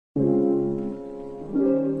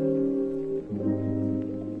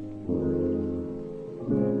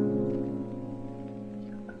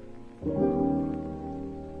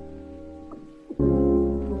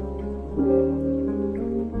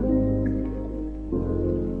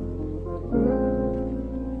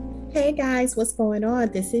Hey guys, what's going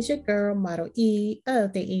on? This is your girl, Model E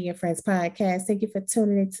of the E and Friends podcast. Thank you for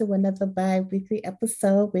tuning into another bi-weekly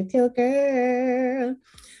episode with your girl.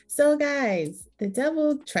 So, guys, the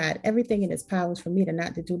devil tried everything in his powers for me to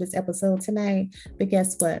not to do this episode tonight. But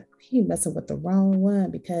guess what? He messing with the wrong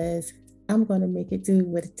one because I'm gonna make it do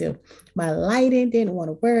what it do. My lighting didn't want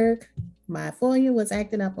to work. My volume was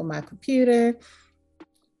acting up on my computer.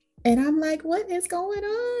 And I'm like, what is going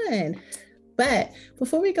on? But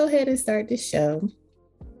before we go ahead and start the show,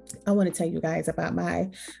 I want to tell you guys about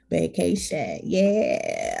my vacation.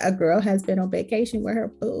 Yeah, a girl has been on vacation with her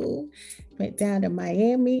boo, went down to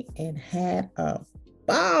Miami and had a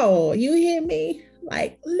ball. You hear me?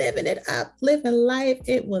 Like living it up, living life.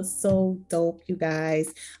 It was so dope, you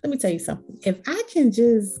guys. Let me tell you something. If I can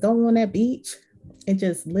just go on that beach and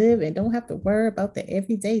just live and don't have to worry about the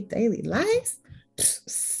everyday daily lives,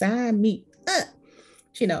 sign me up.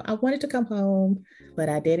 I wanted to come home, but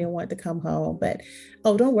I didn't want to come home. But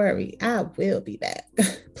oh, don't worry, I will be back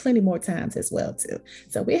plenty more times as well too.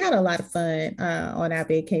 So we had a lot of fun on our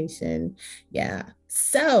vacation. Yeah.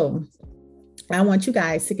 So I want you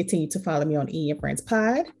guys to continue to follow me on E and Friends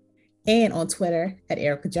Pod and on Twitter at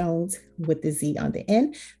Erica Jones with the Z on the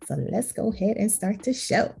end. So let's go ahead and start the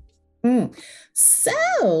show. So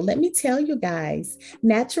let me tell you guys,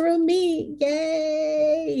 Natural Me,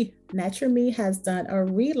 yay! Natural Me has done a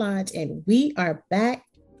relaunch and we are back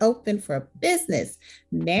open for business.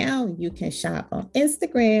 Now you can shop on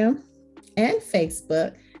Instagram and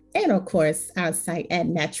Facebook and of course our site at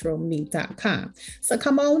naturalme.com. So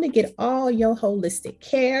come on and get all your holistic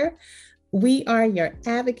care. We are your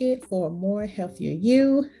advocate for a more healthier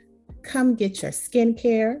you. Come get your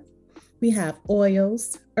skincare. We have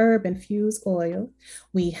oils, herb infused oil.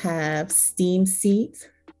 We have steam seeds,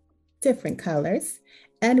 different colors.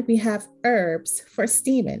 And we have herbs for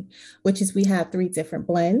steaming, which is we have 3 different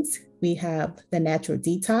blends. We have the natural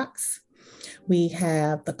detox. We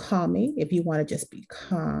have the calming, if you want to just be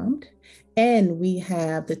calmed. And we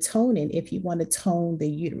have the toning, if you want to tone the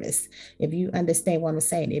uterus. If you understand what I'm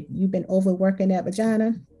saying, if you've been overworking that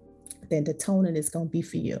vagina, then the toning is going to be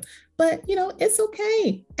for you. But, it's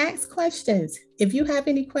okay. Ask questions. If you have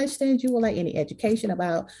any questions, you would like any education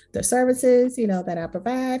about the services, that I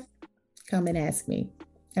provide, come and ask me.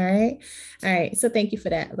 All right. All right. So thank you for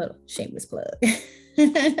that little shameless plug.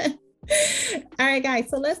 All right, guys.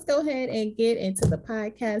 So let's go ahead and get into the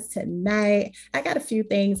podcast tonight. I got a few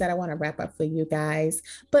things that I want to wrap up for you guys.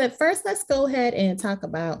 But first, let's go ahead and talk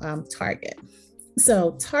about Target.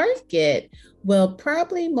 So Target will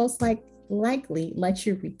probably most likely let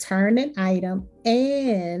you return an item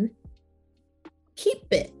and keep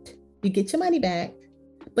it. You get your money back,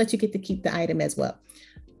 but you get to keep the item as well,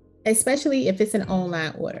 especially if it's an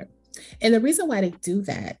online order. And the reason why they do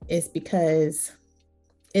that is because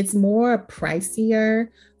it's more pricier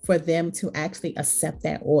for them to actually accept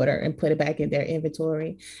that order and put it back in their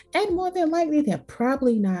inventory. And more than likely, they're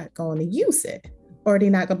probably not going to use it, or they're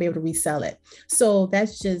not going to be able to resell it. So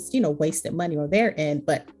that's just, wasted money on their end.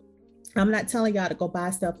 But I'm not telling y'all to go buy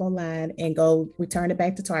stuff online and go return it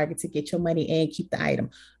back to Target to get your money and keep the item.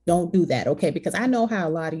 Don't do that, okay? Because I know how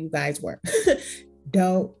a lot of you guys work.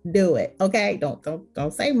 Don't do it, okay?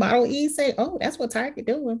 Don't say Model E, say, oh, that's what Target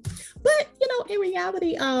doing. But, in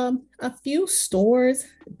reality, a few stores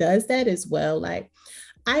does that as well. Like,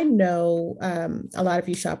 I know a lot of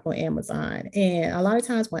you shop on Amazon, and a lot of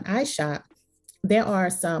times when I shop, there are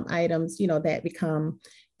some items, that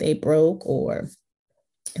they broke or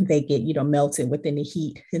they get, melted within the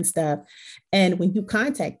heat and stuff. And when you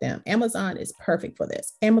contact them, Amazon is perfect for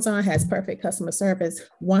this. Amazon has perfect customer service,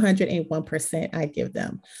 101% I give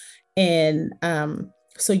them. And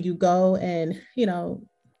so you go and,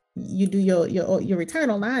 you do your return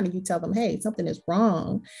online and you tell them, hey, something is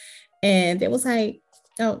wrong. And it was like,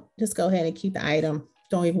 oh, just go ahead and keep the item.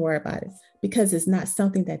 Don't even worry about it, because it's not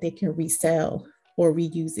something that they can resell or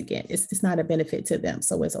reuse again. It's not a benefit to them,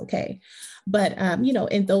 so it's okay. But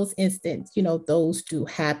in those instances, those do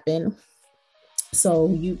happen.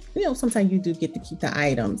 So sometimes you do get to keep the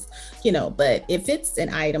items, but if it's an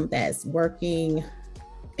item that's working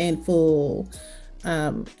in full,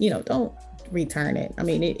 don't return it. I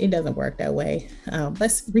mean, it doesn't work that way.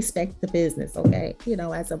 Let's respect the business, okay?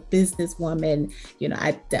 As a businesswoman,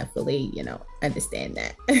 I definitely, understand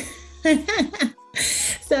that.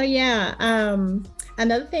 So yeah,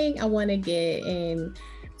 another thing I want to get in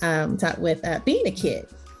talk with being a kid.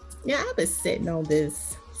 Yeah, I've been sitting on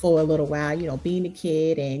this for a little while, being a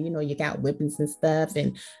kid and, you got whippings and stuff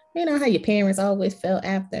and, how your parents always felt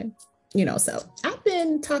after, so I've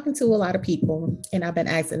been talking to a lot of people and I've been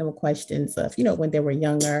asking them questions of, when they were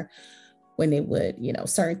younger, when they would,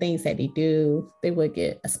 certain things that they do, they would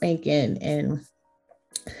get a spanking, and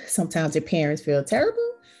sometimes the parents feel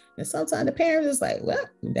terrible. And sometimes the parents is like, well,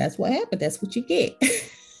 that's what happened. That's what you get.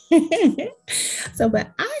 So,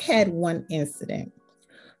 but I had one incident.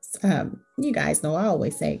 You guys know I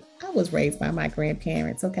always say I was raised by my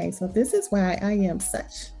grandparents. Okay, so this is why I am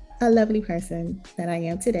such a lovely person that I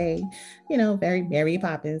am today. Very Mary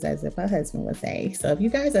Poppins, as if my husband would say. So if you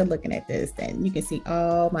guys are looking at this, then you can see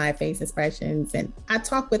all my face expressions, and I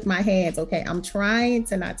talk with my hands. Okay, I'm trying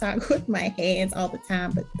to not talk with my hands all the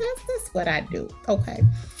time, but that's what I do. Okay,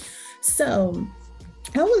 so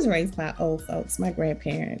I was raised by old folks, my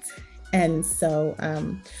grandparents, and so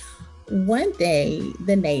one day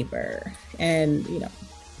the neighbor and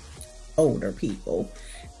older people,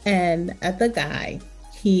 and the guy,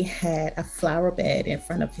 he had a flower bed in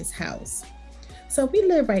front of his house. So we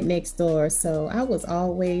live right next door, so I was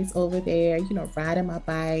always over there, riding my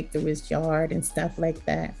bike through his yard and stuff like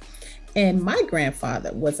that. And my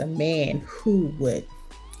grandfather was a man who would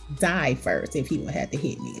die first if he would have to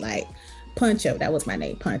hit me. Like Puncho, that was my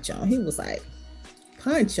name, Puncho. He was like,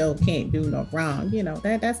 Pancho can't do no wrong,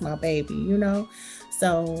 that's my baby,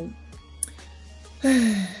 So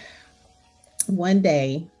one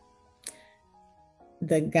day,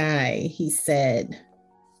 the guy, he said,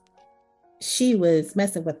 she was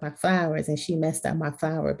messing with my flowers and she messed up my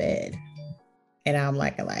flower bed. And I'm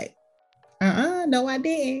like, no, I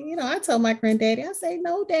didn't. I told my granddaddy, I say,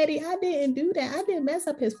 no, daddy, I didn't do that. I didn't mess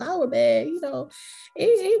up his flower bed.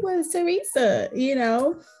 It was Teresa,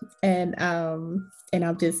 and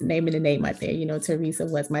I'm just naming the name right there. Teresa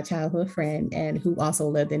was my childhood friend and who also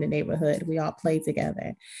lived in the neighborhood. We all played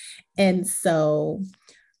together. And so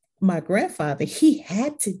my grandfather, he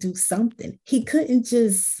had to do something. He couldn't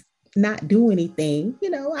just not do anything.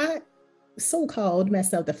 I so-called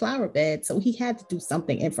messed up the flower bed, so he had to do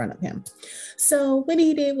something in front of him. So what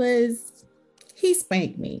he did was he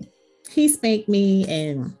spanked me. He spanked me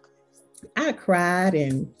and I cried,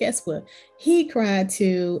 and guess what? He cried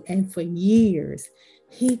too. And for years,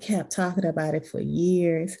 he kept talking about it for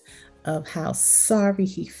years, of how sorry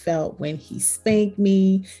he felt when he spanked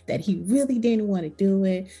me, that he really didn't want to do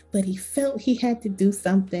it, but he felt he had to do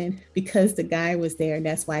something because the guy was there, and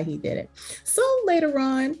that's why he did it. So later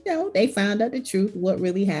on, they found out the truth, what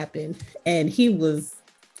really happened. And he was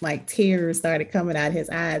like, tears started coming out his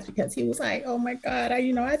eyes because he was like, oh my God, I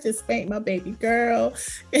just spanked my baby girl.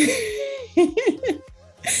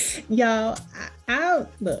 Y'all, I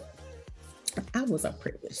look, I was a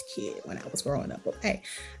privileged kid when I was growing up. Okay,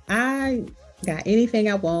 I got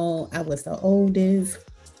anything I want. I was the oldest.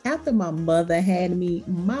 After my mother had me,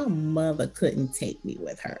 my mother couldn't take me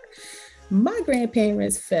with her. My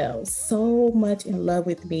grandparents fell so much in love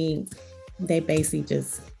with me. They basically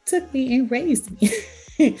just took me and raised me.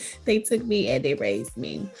 They took me and they raised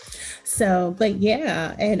me. So, but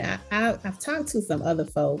yeah, and I've talked to some other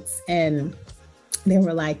folks, and they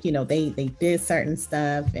were like, they did certain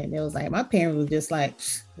stuff, and it was like, my parents was just like,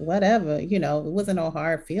 whatever, it wasn't no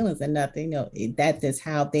hard feelings or nothing. That is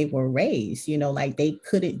how they were raised, like they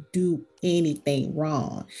couldn't do anything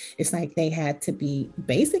wrong. It's like they had to be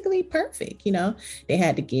basically perfect, they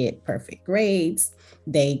had to get perfect grades.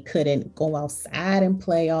 They couldn't go outside and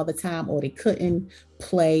play all the time, or they couldn't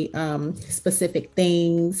play specific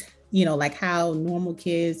things, like how normal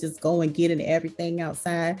kids just go and get into everything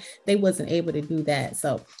outside. They wasn't able to do that.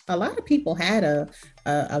 So a lot of people had a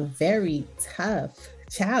very tough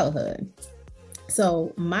childhood.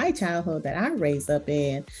 So my childhood that I raised up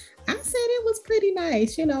in, I said it was pretty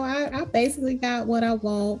nice. I basically got what I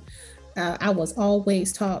want. I was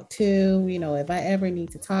always talked to, if I ever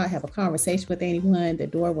need to talk, have a conversation with anyone, the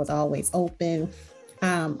door was always open.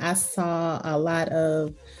 I saw a lot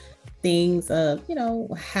of things of,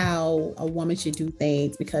 how a woman should do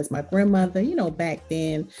things, because my grandmother, back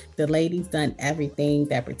then, the ladies done everything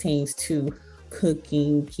that pertains to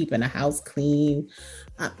cooking, keeping the house clean,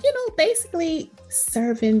 basically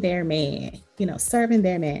serving their man, serving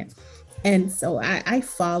their man. And so I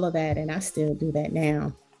follow that, and I still do that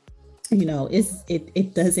now.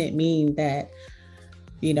 It doesn't mean that,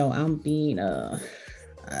 I'm being a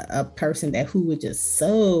person who would just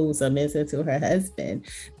so submissive to her husband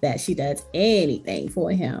that she does anything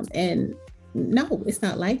for him. And no, it's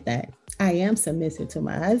not like that. I am submissive to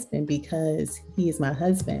my husband because he is my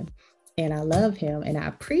husband, and I love him and I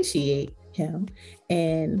appreciate him,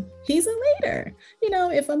 and he's a leader.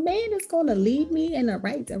 If a man is going to lead me in the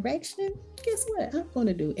right direction, guess what? I'm going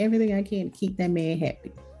to do everything I can to keep that man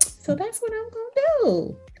happy. So that's what I'm going to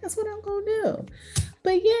do.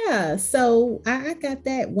 But yeah, so I got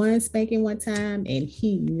that one spanking one time and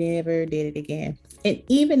he never did it again. And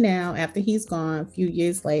even now, after he's gone, a few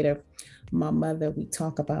years later, my mother, we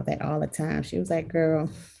talk about that all the time. She was like, girl,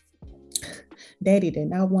 daddy did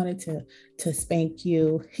not wanted to spank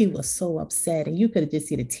you. He was so upset. And you could have just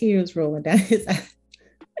see the tears rolling down his eyes.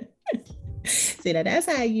 See, now that's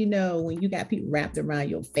how you know when you got people wrapped around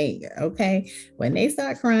your finger, okay? When they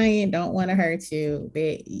start crying, don't want to hurt you,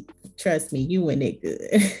 they trust me, you in it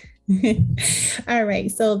good. All right,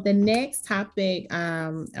 so the next topic I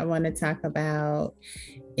want to talk about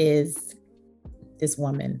is this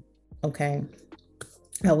woman, okay?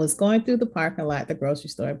 I was going through the parking lot, the grocery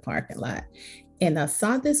store parking lot, and I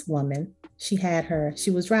saw this woman. She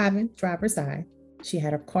was driving, driver's side. She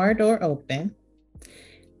had her car door open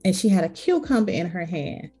and she had a cucumber in her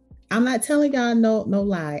hand. I'm not telling y'all no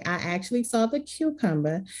lie. I actually saw the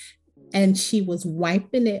cucumber and she was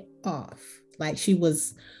wiping it off. Like she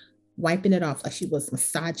was wiping it off, like she was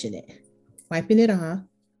massaging it, wiping it off.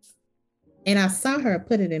 And I saw her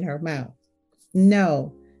put it in her mouth.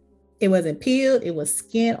 No, it wasn't peeled, it was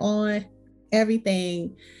skin on,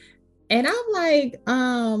 everything. And I'm like,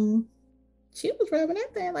 she was rubbing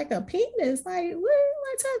that thing like a penis. Like,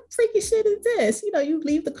 what type of freaky shit is this? You know, you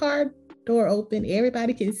leave the car door open,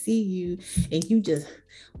 everybody can see you, and you just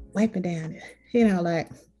wiping down it. You know,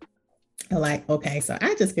 like, okay, so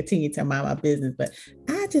I just continue to mind my business, but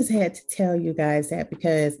I just had to tell you guys that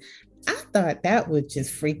because I thought that was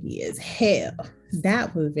just freaky as hell.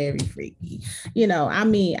 That was very freaky. You know, I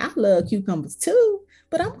mean, I love cucumbers too,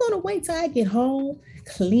 but I'm gonna wait till I get home,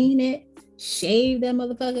 clean it, shave that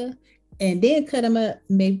motherfucker, and then cut them up,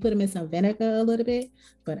 maybe put them in some vinegar a little bit.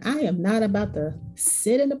 But I am not about to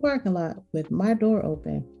sit in the parking lot with my door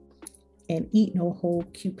open and eat no whole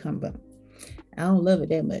cucumber. I don't love it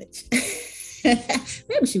that much.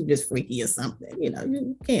 Maybe she was just freaky or something. You know,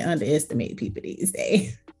 you can't underestimate people these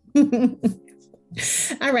days.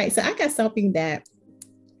 All right, so I got something that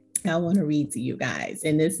I want to read to you guys.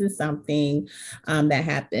 And this is something that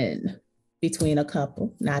happened between a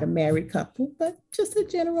couple, not a married couple, but just a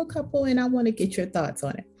general couple. And I want to get your thoughts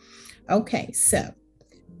on it. Okay, so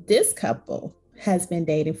this couple has been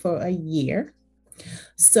dating for a year.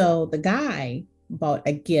 So the guy bought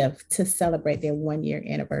a gift to celebrate their 1 year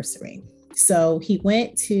anniversary. So he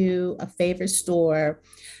went to a favorite store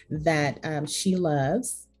that she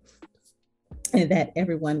loves and that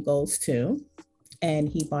everyone goes to. And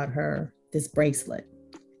he bought her this bracelet.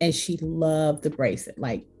 And she loved the bracelet,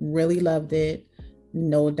 like really loved it,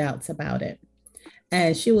 no doubts about it.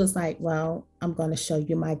 And she was like, well, I'm going to show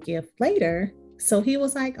you my gift later. So he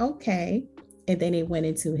was like, okay. And then he went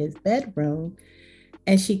into his bedroom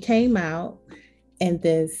and she came out in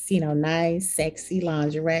this, you know, nice, sexy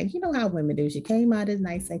lingerie. You know how women do. She came out in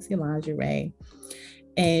nice, sexy lingerie.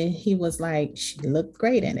 And he was like, she looked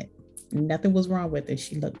great in it. Nothing was wrong with it.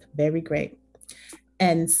 She looked very great.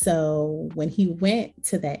 And so when he went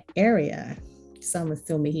to that area, so I'm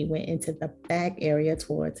assuming he went into the back area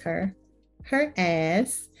towards her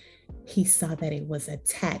ass, he saw that it was a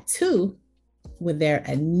tattoo with their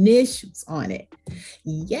initials on it.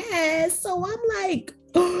 Yes. So I'm like,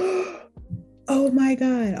 oh my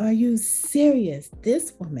God, are you serious?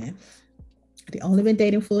 This woman, they only been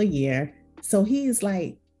dating for a year. So he's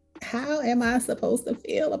like, how am I supposed to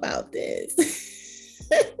feel about this?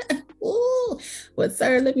 Ooh, well,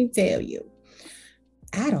 sir, let me tell you,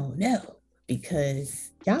 I don't know because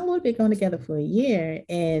y'all only been going together for a year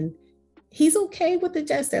and he's okay with the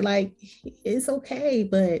gesture. Like, it's okay,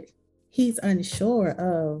 but he's unsure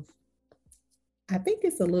of, I think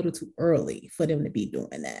it's a little too early for them to be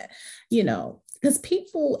doing that, you know, because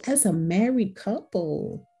people as a married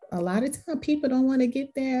couple, a lot of time people don't want to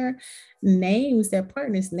get their names, their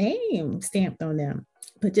partner's name stamped on them.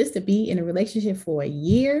 But just to be in a relationship for a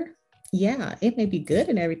year, yeah, it may be good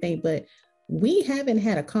and everything, but we haven't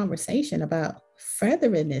had a conversation about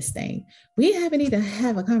furthering this thing. We haven't even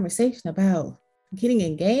have a conversation about getting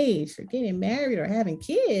engaged or getting married or having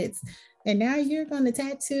kids. And now you're going to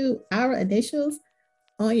tattoo our initials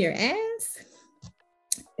on your ass?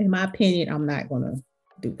 In my opinion, I'm not going to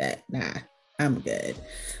do that. Nah, I'm good.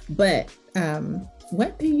 But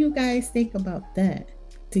what do you guys think about that?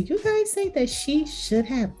 Do you guys think that she should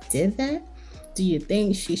have did that? Do you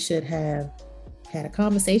think she should have had a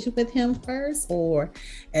conversation with him first, or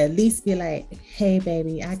at least be like, hey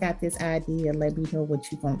baby, I got this idea, let me know what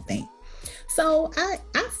you gonna think? So I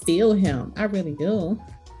feel him. I really do.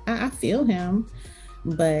 I feel him,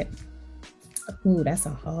 but ooh, that's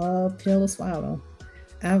a hard pill to swallow.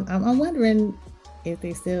 I'm wondering if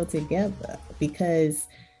they're still together because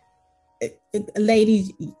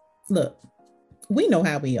ladies, look, We know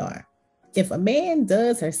how we are. If a man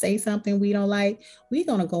does or say something we don't like, we're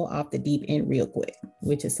going to go off the deep end real quick,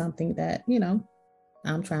 which is something that,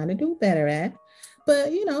 I'm trying to do better at.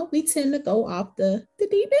 But, we tend to go off the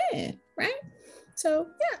deep end, right? So,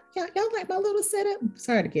 yeah, y'all like my little setup?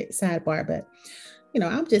 Sorry to get sidebar, but,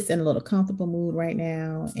 I'm just in a little comfortable mood right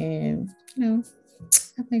now. And,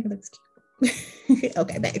 I think it looks cute.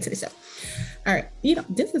 Okay, back to the show. All right.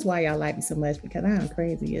 This is why y'all like me so much, because I'm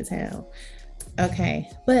crazy as hell. Okay.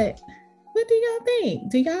 But what do y'all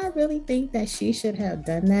think? Do y'all really think that she should have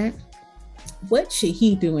done that? What should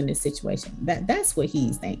he do in this situation? That's what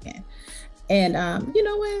he's thinking. And you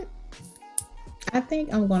know what? I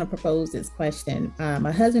think I'm going to propose this question.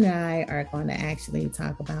 My husband and I are going to actually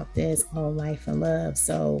talk about this on Life and Love.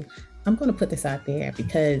 So I'm going to put this out there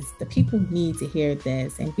because the people need to hear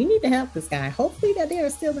this, and we need to help this guy. Hopefully that they are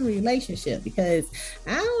still in a relationship, because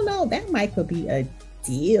I don't know, that might could be a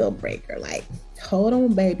deal breaker. Like, hold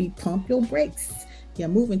on, baby, pump your brakes. You're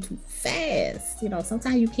moving too fast.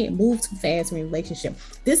 Sometimes you can't move too fast in a relationship.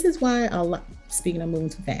 This is why speaking of moving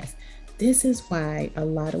too fast, this is why a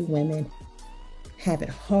lot of women have it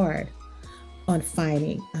hard on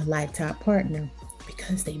finding a lifetime partner,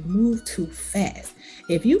 because they move too fast.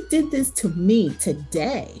 If you did this to me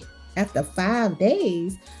today, after 5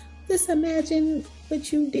 days, just imagine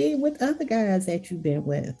what you did with other guys that you've been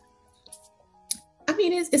with. I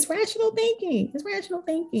mean, it's rational thinking. It's rational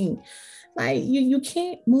thinking. Like, you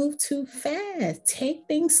can't move too fast. Take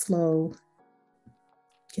things slow.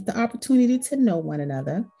 Get the opportunity to know one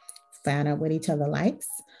another. Find out what each other likes.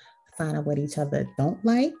 Find out what each other don't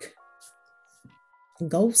like.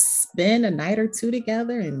 Go spend a night or two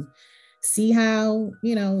together and see how,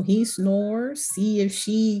 he snores. See if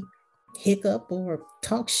she hiccup or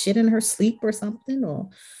talk shit in her sleep or something, or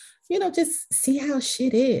just see how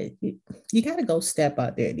shit is. You got to go step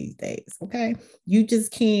out there these days, okay? You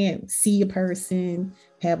just can't see a person,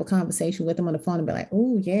 have a conversation with them on the phone and be like,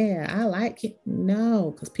 oh, yeah, I like it.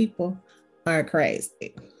 No, because people are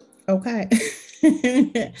crazy, okay?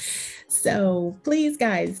 So please,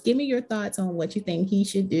 guys, give me your thoughts on what you think he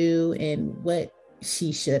should do and what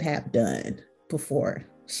she should have done before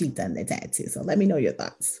she done the tattoo. So let me know your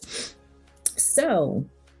thoughts. So,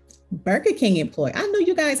 Burger King employee. I know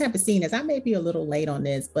you guys haven't seen this. I may be a little late on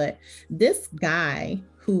this, but this guy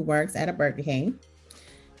who works at a Burger King,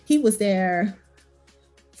 he was there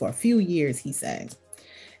for a few years, he said.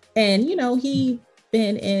 And, he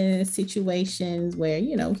been in situations where,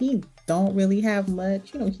 he don't really have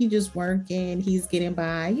much, he just working, he's getting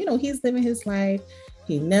by, he's living his life.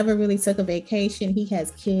 He never really took a vacation. He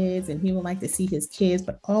has kids and he would like to see his kids,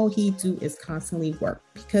 but all he do is constantly work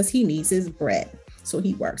because he needs his bread. So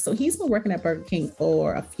he works. So he's been working at Burger King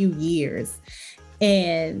for a few years,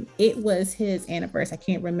 and it was his anniversary. I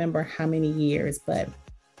can't remember how many years, but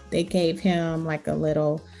they gave him like a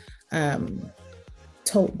little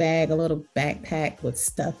tote bag, a little backpack with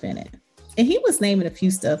stuff in it. And he was naming a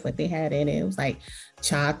few stuff like they had in it. It was like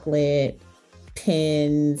chocolate,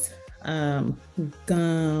 pens,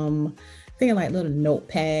 gum, thing like little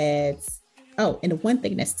notepads. Oh, and the one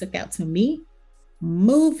thing that stuck out to me,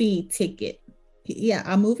 movie ticket. Yeah,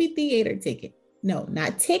 a movie theater ticket. No,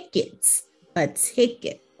 not tickets, a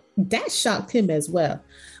ticket. That shocked him as well.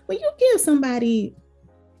 When you give somebody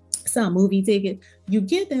some movie ticket, you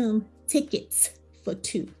give them tickets for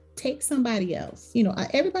two. Take somebody else.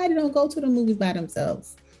 Everybody don't go to the movies by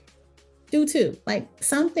themselves. Do two. Like,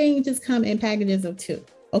 some things just come in packages of two.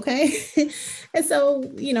 Okay. And so,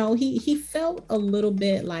 he felt a little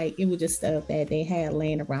bit like it was just stuff that they had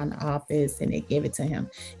laying around the office and they gave it to him.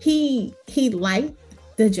 He liked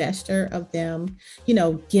the gesture of them,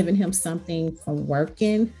 giving him something from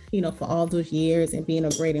working, for all those years and being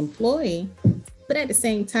a great employee. But at the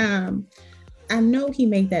same time, I know he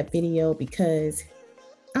made that video because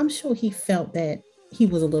I'm sure he felt that he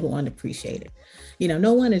was a little unappreciated.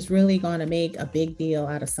 No one is really going to make a big deal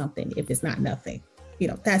out of something if it's not nothing.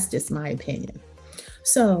 That's just my opinion.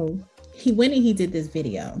 So he went and he did this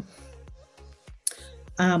video.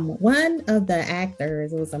 One of the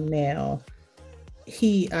actors, it was a male.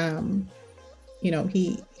 He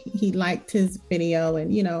liked his video,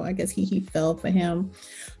 and I guess he fell for him,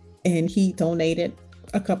 and he donated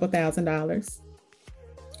a couple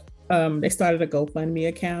 $1,000. They started a GoFundMe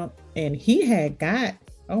account, and he had got,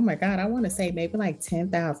 oh my God, I want to say maybe like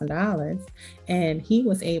 $10,000. And he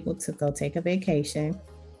was able to go take a vacation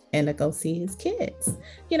and to go see his kids,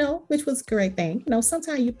 which was a great thing.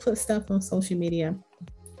 Sometimes you put stuff on social media,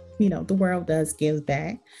 the world does give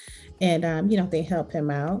back, and, they help him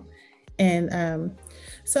out. And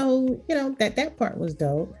so, that part was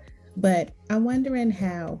dope. But I'm wondering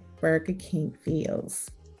how Burger King feels.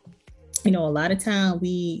 You know, a lot of time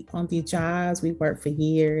we on these jobs, we work for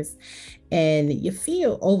years and you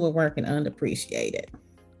feel overworked and underappreciated,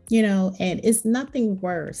 you know, and it's nothing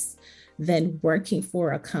worse than working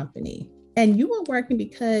for a company. And you are working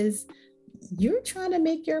because you're trying to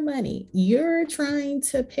make your money, you're trying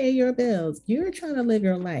to pay your bills, you're trying to live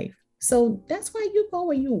your life. So that's why you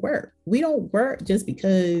go and you work. We don't work just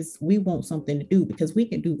because we want something to do, because we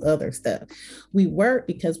can do other stuff. We work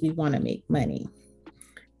because we want to make money.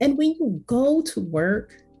 And when you go to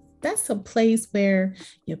work, that's a place where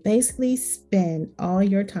you basically spend all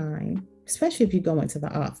your time, especially if you go into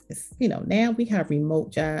the office. You know, now we have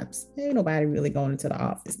remote jobs. Ain't nobody really going into the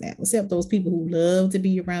office now, except those people who love to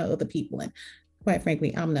be around other people. And quite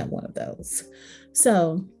frankly, I'm not one of those.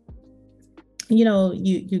 So, you know,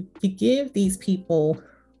 you give these people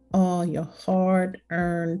all your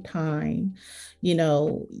hard-earned time. You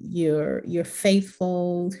know, you're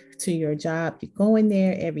faithful to your job. You go in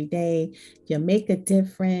there every day, you make a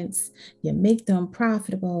difference, you make them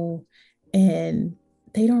profitable, and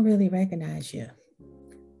they don't really recognize you.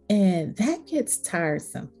 And that gets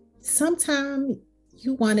tiresome. Sometimes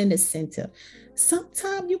you want an incentive.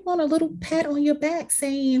 Sometimes you want a little pat on your back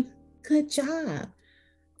saying, good job.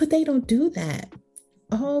 But they don't do that.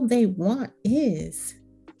 All they want is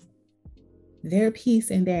their peace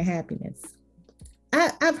and their happiness.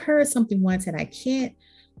 I've heard something once and I can't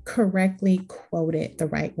correctly quote it the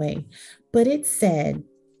right way, but it said,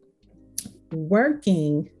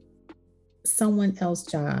 working someone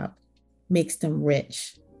else's job makes them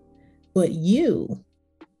rich, but you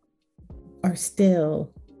are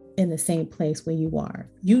still in the same place where you are.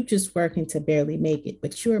 You just working to barely make it,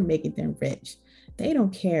 but you're making them rich. They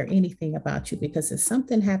don't care anything about you, because if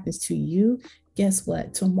something happens to you, guess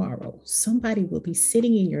what? Tomorrow, somebody will be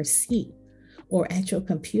sitting in your seat or at your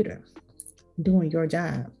computer doing your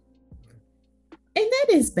job. And that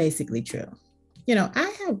is basically true. You know,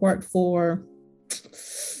 I have worked for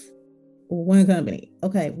one company.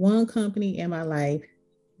 Okay, one company in my life.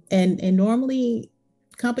 And normally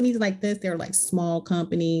companies like this, they're like small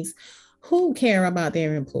companies who care about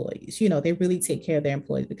their employees. You know, they really take care of their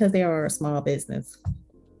employees because they are a small business.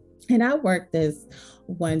 And I worked this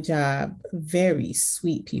one job, very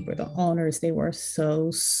sweet people. The owners, they were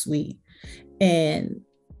so sweet. And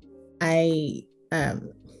I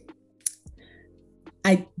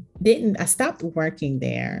I I stopped working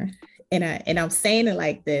there. And I'm saying it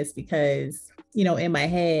like this because, you know, in my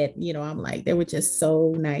head, you know, I'm like, they were just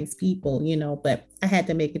so nice people, you know, but I had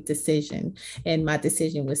to make a decision, and my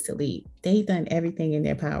decision was to leave. They done everything in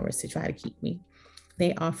their powers to try to keep me.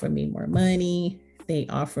 They offer me more money. They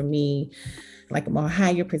offer me like a more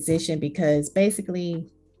higher position, because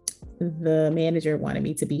basically the manager wanted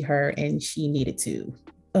me to be her and she needed to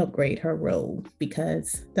upgrade her role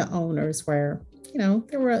because the owners were, you know,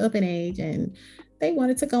 they were up in age and they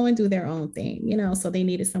wanted to go and do their own thing, you know, so they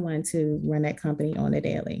needed someone to run that company on a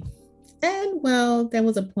daily. And well, there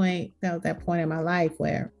was a point, that was that point in my life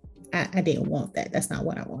where I didn't want that. That's not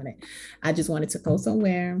what I wanted. I just wanted to go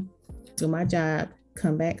somewhere, do my job,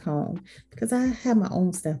 come back home, because I have my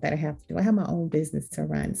own stuff that I have to do. I have my own business to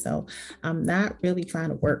run. So I'm not really trying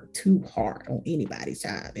to work too hard on anybody's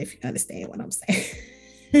job, if you understand what I'm saying.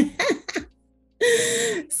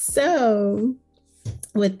 So,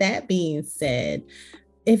 with that being said,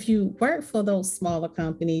 if you work for those smaller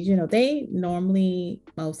companies, you know, they normally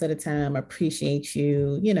most of the time appreciate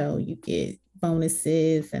you. You know, you get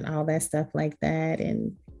bonuses and all that stuff like that.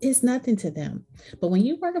 And it's nothing to them. But when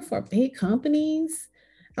you're working for big companies,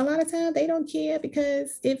 a lot of times they don't care,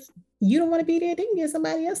 because if you don't want to be there, they can get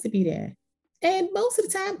somebody else to be there. And most of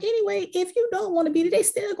the time, anyway, if you don't want to be there, they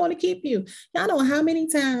still going to keep you. Y'all know how many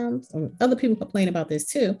times other people complain about this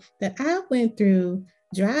too, that I went through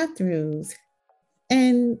drive-throughs,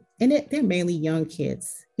 and they're mainly young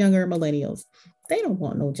kids, younger millennials. They don't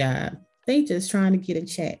want no job. They just trying to get a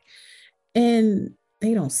check. And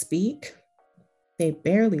they don't speak. They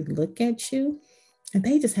barely look at you. And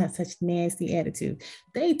they just have such nasty attitude.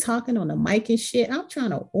 They talking on the mic and shit. I'm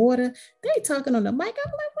trying to order. They talking on the mic.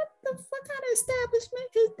 I'm like, what the fuck kind of establishment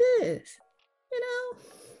is this? You know?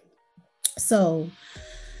 So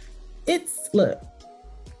look,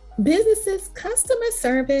 businesses, customer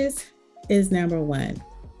service is number one.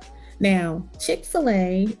 Now,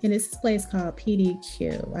 Chick-fil-A, and it's this place called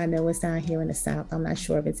PDQ. I know it's down here in the South. I'm not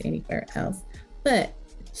sure if it's anywhere else. But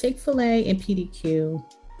Chick-fil-A and PDQ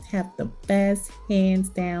have the best hands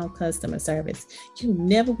down customer service. You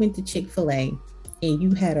never went to Chick-fil-A and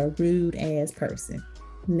you had a rude ass person.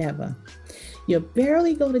 Never. You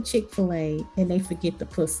barely go to Chick-fil-A and they forget to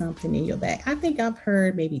put something in your bag. I think I've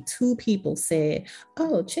heard maybe two people said,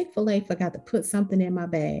 oh, Chick-fil-A forgot to put something in my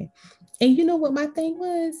bag. And you know what my thing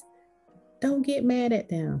was? Don't get mad at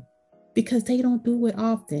them because they don't do it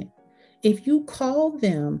often. If you call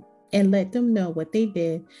them and let them know what they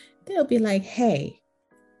did, they'll be like, hey,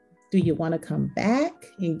 do you want to come back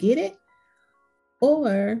and get it?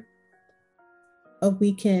 Or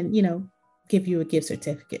we can, give you a gift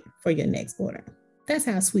certificate for your next order. That's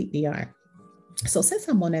how sweet they are. So since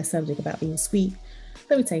I'm on that subject about being sweet,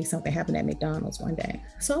 let me tell you something happened at McDonald's one day.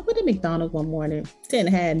 So I went to McDonald's one morning,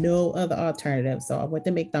 didn't have no other alternative. So I went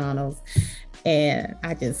to McDonald's and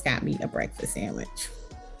I just got me a breakfast sandwich.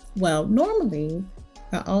 Well, normally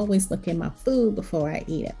I always look at my food before I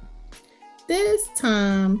eat it. This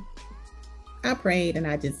time I prayed and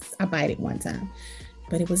I bite it one time.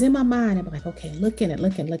 But it was in my mind. I'm like, okay, look in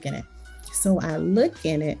it. So I look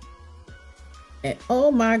in it and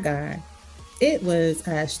oh my God, it was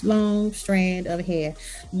a long strand of hair.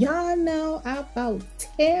 Y'all know I about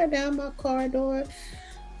tear down my car door,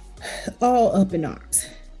 all up in arms.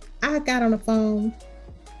 I got on the phone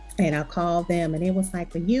and I called them and it was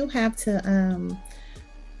like, well, you have to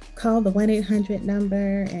call the 1-800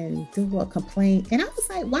 number and do a complaint. And I was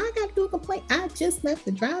like, why I got to do a complaint? I just left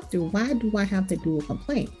the drive-thru. Why do I have to do a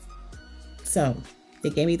complaint? So they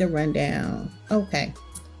gave me the rundown. Okay,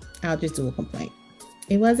 I'll just do a complaint.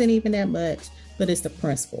 It wasn't even that much, but it's the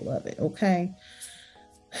principle of it, okay?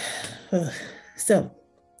 So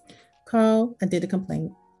I did a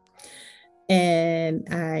complaint and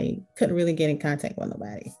I couldn't really get in contact with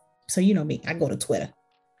nobody. So you know me, I go to Twitter.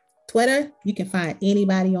 You can find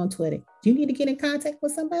anybody on Twitter. You need to get in contact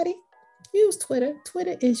with somebody? Use Twitter.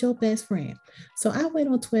 Twitter is your best friend. So I went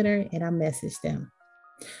on Twitter and I messaged them.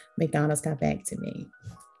 McDonald's got back to me,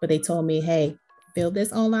 but they told me, hey, fill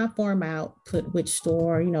this online form out, put which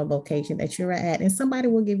store, location that you're at, and somebody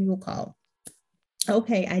will give you a call.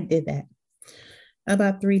 Okay, I did that.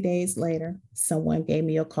 About 3 days later, someone gave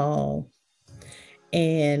me a call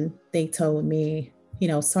and they told me,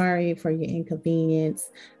 sorry for your inconvenience.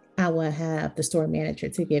 I will have the store manager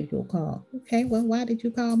to give you a call. Okay, well, why did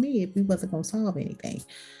you call me if we wasn't going to solve anything?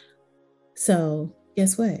 So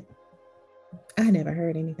guess what? I never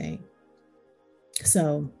heard anything.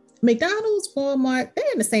 So McDonald's, Walmart,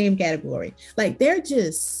 they're in the same category. Like they're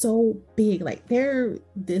just so big. Like they're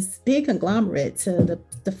this big conglomerate to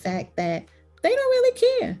the fact that they don't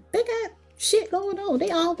really care. They got shit going on.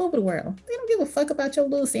 They all over the world. They don't give a fuck about your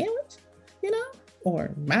little sandwich,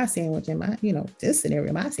 or my sandwich and my, this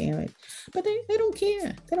scenario, my sandwich. But they don't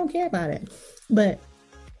care. They don't care about it. But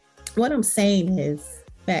what I'm saying is,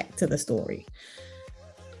 back to the story.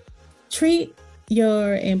 Treat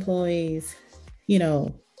your employees,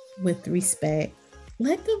 with respect.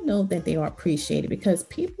 Let them know that they are appreciated because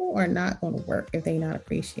people are not going to work if they're not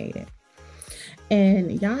appreciated.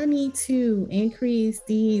 And y'all need to increase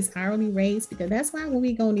these hourly rates because that's why when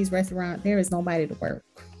we go in these restaurants, there is nobody to work.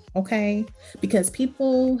 Okay? Because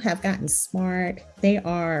people have gotten smart. They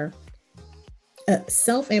are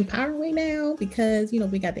self-empowering now because,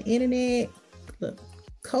 we got the internet. Look,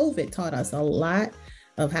 COVID taught us a lot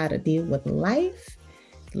of how to deal with life,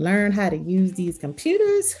 learn how to use these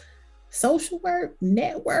computers, social work,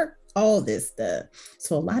 network, all this stuff.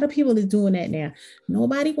 So a lot of people are doing that now.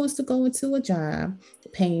 Nobody wants to go into a job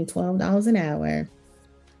paying $12 an hour,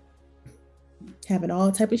 having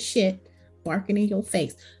all type of shit barking in your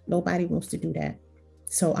face. Nobody wants to do that.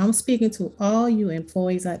 So I'm speaking to all you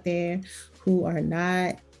employees out there who are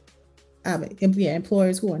not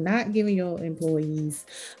employers who are not giving your employees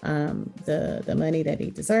the money that they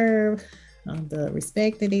deserve, the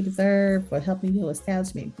respect that they deserve for helping your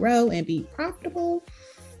establishment grow and be profitable.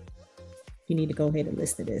 You need to go ahead and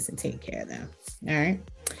listen to this and take care of them.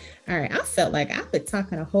 All right. I felt like I've been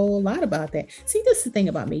talking a whole lot about that. See, this is the thing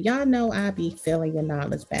about me. Y'all know I be filling your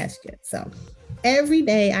knowledge basket. So every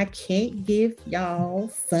day I can't give y'all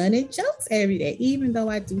funny jokes every day, even though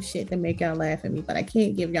I do shit to make y'all laugh at me, but I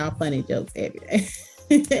can't give y'all funny jokes every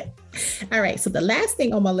day. All right. So the last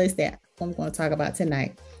thing on my list that I'm going to talk about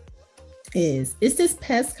tonight is this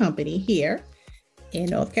pest company here in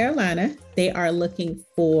North Carolina. They are looking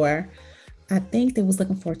for, I think they was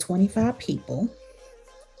looking for 25 people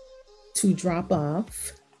to drop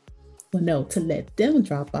off, to let them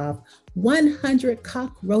drop off 100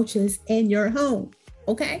 cockroaches in your home.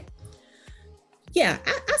 Okay. Yeah,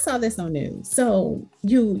 I saw this on news. So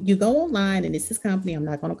you go online and it's this company. I'm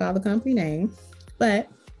not going to call the company name, but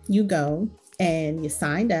you go and you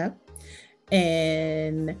signed up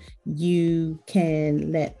and you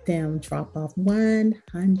can let them drop off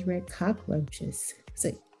 100 cockroaches.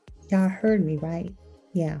 So y'all heard me, right?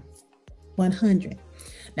 Yeah, 100.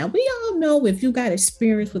 Now we all know if you got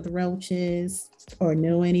experience with roaches or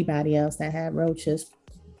know anybody else that had roaches,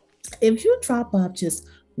 if you drop off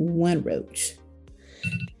one roach,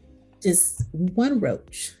 just one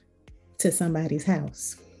roach to somebody's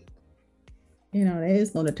house,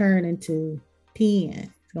 it's going to turn into 10.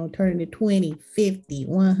 It's going to turn into 20, 50,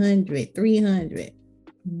 100, 300.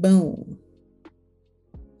 Boom.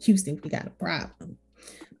 Houston, we got a problem.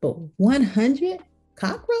 But 100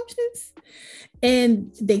 cockroaches?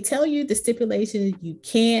 And they tell you the stipulation, you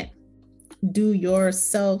can't do your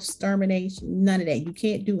self-extermination, none of that. You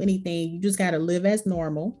can't do anything. You just got to live as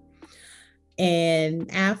normal. And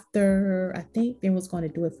after, I think they was going to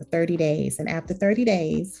do it for 30 days. And after 30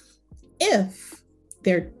 days, if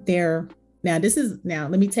they're now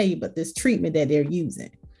let me tell you about this treatment that they're using.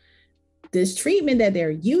 This treatment that they're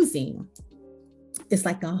using is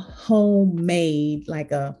like a homemade,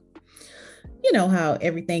 like a, how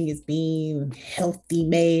everything is being healthy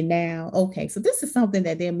made now. Okay, so this is something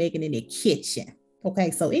that they're making in the kitchen. Okay,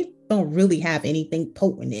 so it don't really have anything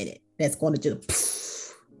potent in it that's going to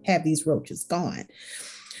just have these roaches gone.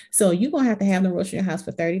 So you're going to have the roach in your house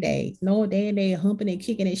for 30 days. No day and day humping and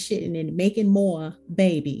kicking and shitting and making more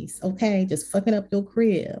babies. Okay, just fucking up your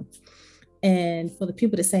crib. And for the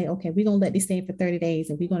people to say, okay, we're going to let this stay for 30 days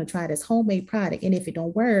and we're going to try this homemade product. And if it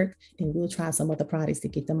don't work, then we'll try some other products to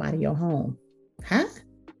get them out of your home. Huh?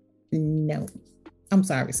 No. I'm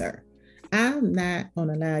sorry, sir. I'm not going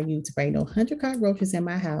to allow you to bring no 100 cockroaches in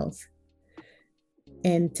my house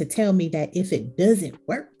and to tell me that if it doesn't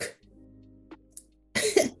work,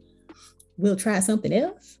 we'll try something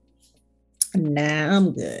else. Nah,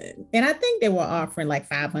 I'm good. And I think they were offering like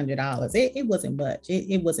 $500. It wasn't much.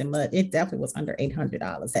 It wasn't much. It definitely was under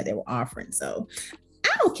 $800 that they were offering. So I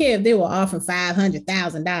don't care if they were offering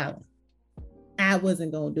 $500,000. I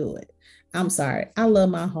wasn't going to do it. I'm sorry. I love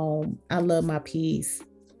my home. I love my peace.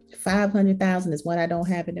 500,000 is what I don't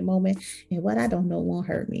have at the moment. And what I don't know won't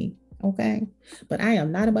hurt me. Okay. But I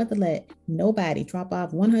am not about to let nobody drop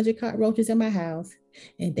off 100 cockroaches in my house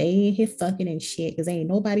and they ain't here fucking and shit because ain't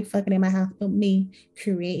nobody fucking in my house but me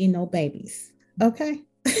creating no babies. Okay.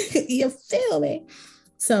 You feel me?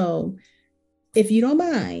 So if you don't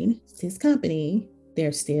mind, this company,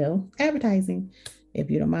 they're still advertising. If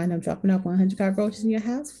you don't mind them dropping off 100 cockroaches in your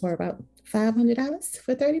house for about $500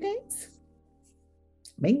 for 30 days,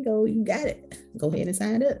 bingo, you got it. Go ahead and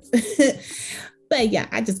sign up. But yeah,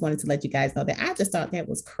 I just wanted to let you guys know that I just thought that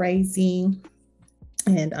was crazy.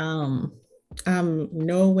 And I'm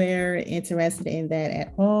nowhere interested in that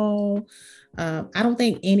at all. I don't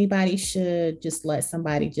think anybody should just let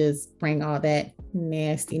somebody just bring all that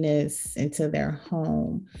nastiness into their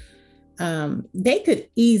home. They could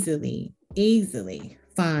easily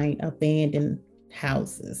find abandoned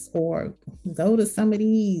houses or go to some of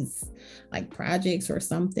these like projects or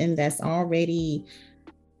something that's already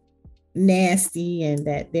nasty and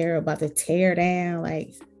that they're about to tear down.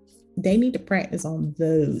 Like they need to practice on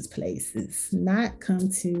those places, not come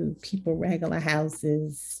to people regular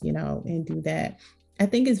houses, and do that. I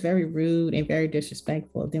think it's very rude and very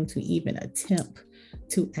disrespectful of them to even attempt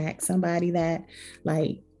to ask somebody that.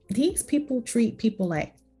 Like these people treat people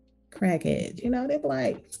like crackheads, they're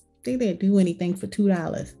like, they didn't do anything for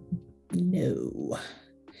 $2. No,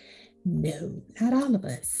 not all of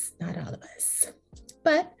us.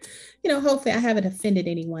 But, hopefully I haven't offended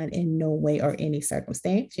anyone in no way or any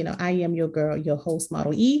circumstance. I am your girl, your host,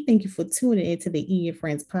 Model E. Thank you for tuning into the E and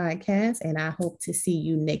Friends podcast. And I hope to see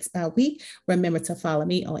you next week. Remember to follow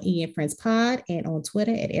me on E and Friends Pod and on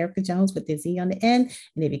Twitter at Erica Jones with the Z on the end.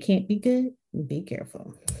 And if it can't be good, be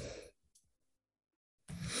careful.